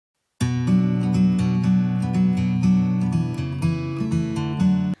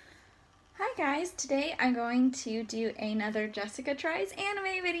guys, today I'm going to do another Jessica Tries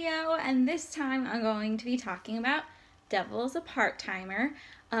Anime video, and this time I'm going to be talking about Devil is a Part-Timer,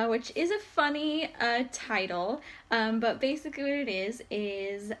 which is a funny title, but basically what it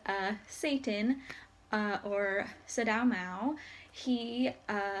is Satan, or Sadao Mao. He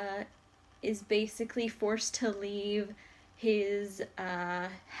is basically forced to leave his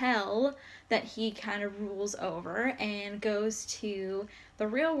hell that he kind of rules over and goes to the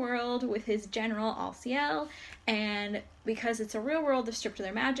real world with his general Alciel, and because it's a real world, they're stripped of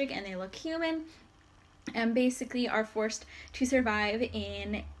their magic and they look human and basically are forced to survive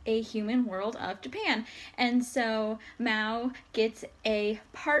in a human world of Japan. And so Mao gets a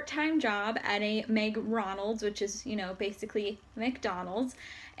part-time job at a McRonald's, which is, you know, basically McDonald's,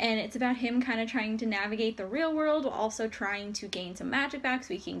 and it's about him kind of trying to navigate the real world while also trying to gain some magic back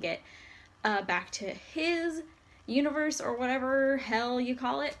so he can get back to his universe or whatever hell you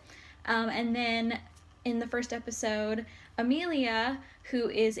call it. And then in the first episode, Amelia, who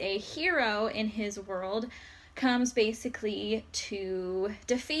is a hero in his world, comes basically to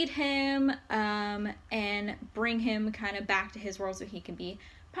defeat him and bring him kind of back to his world so he can be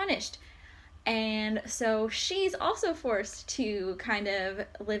punished. And so she's also forced to kind of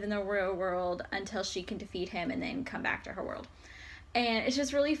live in the real world until she can defeat him and then come back to her world. And it's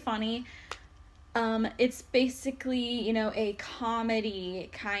just really funny. It's basically, you know, a comedy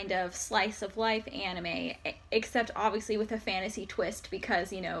kind of slice of life anime, except obviously with a fantasy twist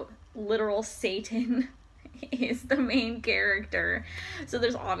because, you know, literal Satan is the main character. So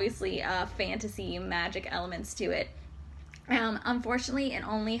there's obviously fantasy magic elements to it. Unfortunately, it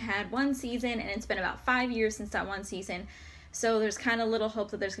only had one season, and it's been about 5 years since that one season. So there's kind of little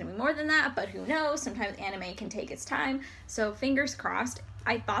hope that there's going to be more than that, but who knows? Sometimes anime can take its time. So fingers crossed.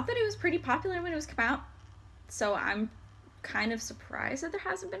 I thought that it was pretty popular when it was come out, so I'm kind of surprised that there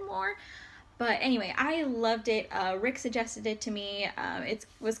hasn't been more. But anyway, I loved it. Rick suggested it to me. It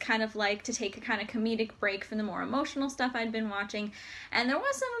was kind of like to take a kind of comedic break from the more emotional stuff I'd been watching, and there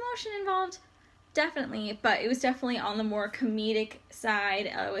was some emotion involved, definitely, but it was definitely on the more comedic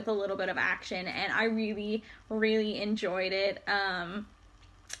side with a little bit of action, and I really, really enjoyed it.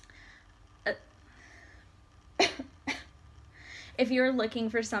 If you're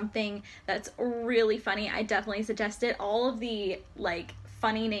looking for something that's really funny, I definitely suggest it. All of the, like,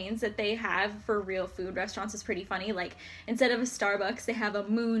 funny names that they have for real food restaurants is pretty funny. Like, instead of a Starbucks, they have a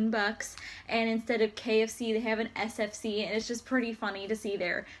Moonbucks, and instead of KFC, they have an SFC, and it's just pretty funny to see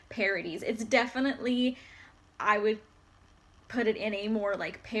their parodies. It's definitely, I would put it in a more,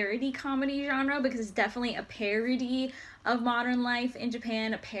 like, parody comedy genre, because it's definitely a parody of modern life in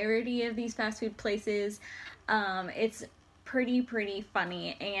Japan, a parody of these fast food places. It's pretty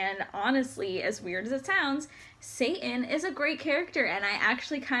funny, and honestly, as weird as it sounds, Satan is a great character, and I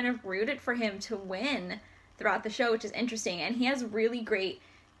actually kind of rooted for him to win throughout the show, which is interesting, and he has really great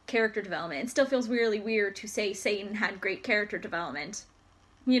character development. It still feels really weird to say Satan had great character development.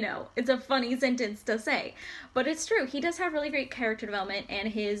 You know, it's a funny sentence to say, but it's true. He does have really great character development, and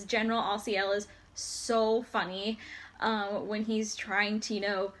his General Alciel is so funny when he's trying to, you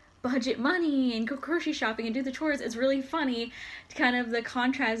know, budget money and go grocery shopping and do the chores. It's really funny, kind of the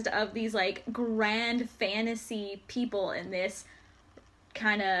contrast of these, like, grand fantasy people in this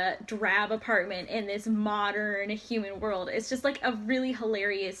kind of drab apartment in this modern human world. It's just, like, a really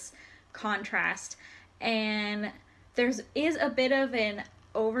hilarious contrast, and is a bit of an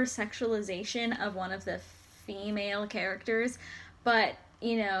over-sexualization of one of the female characters, but,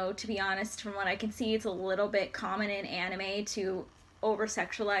 you know, to be honest, from what I can see, it's a little bit common in anime to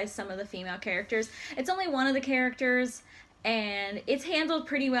over-sexualize some of the female characters. It's only one of the characters, and it's handled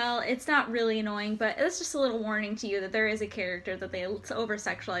pretty well. It's not really annoying, but it's just a little warning to you that there is a character that they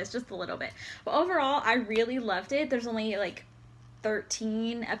over-sexualize just a little bit. But overall, I really loved it. There's only, like,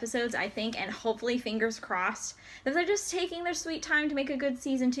 13 episodes, I think, and hopefully, fingers crossed, that they're just taking their sweet time to make a good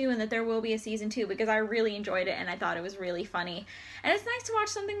season 2, and that there will be a season 2, because I really enjoyed it, and I thought it was really funny. And it's nice to watch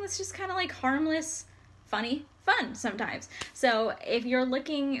something that's just kind of, like, harmless, funny, fun sometimes. So if you're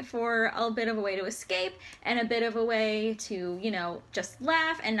looking for a bit of a way to escape and a bit of a way to, you know, just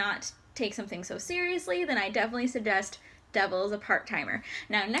laugh and not take something so seriously, then I definitely suggest Devil is a Part-Timer.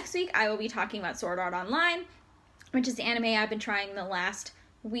 Now, next week I will be talking about Sword Art Online, which is the anime I've been trying the last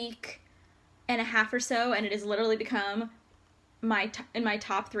week and a half or so, and it has literally become in my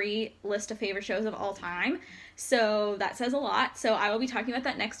top 3 list of favorite shows of all time. So that says a lot. So I will be talking about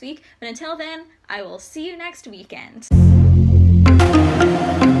that next week. But until then, I will see you next weekend.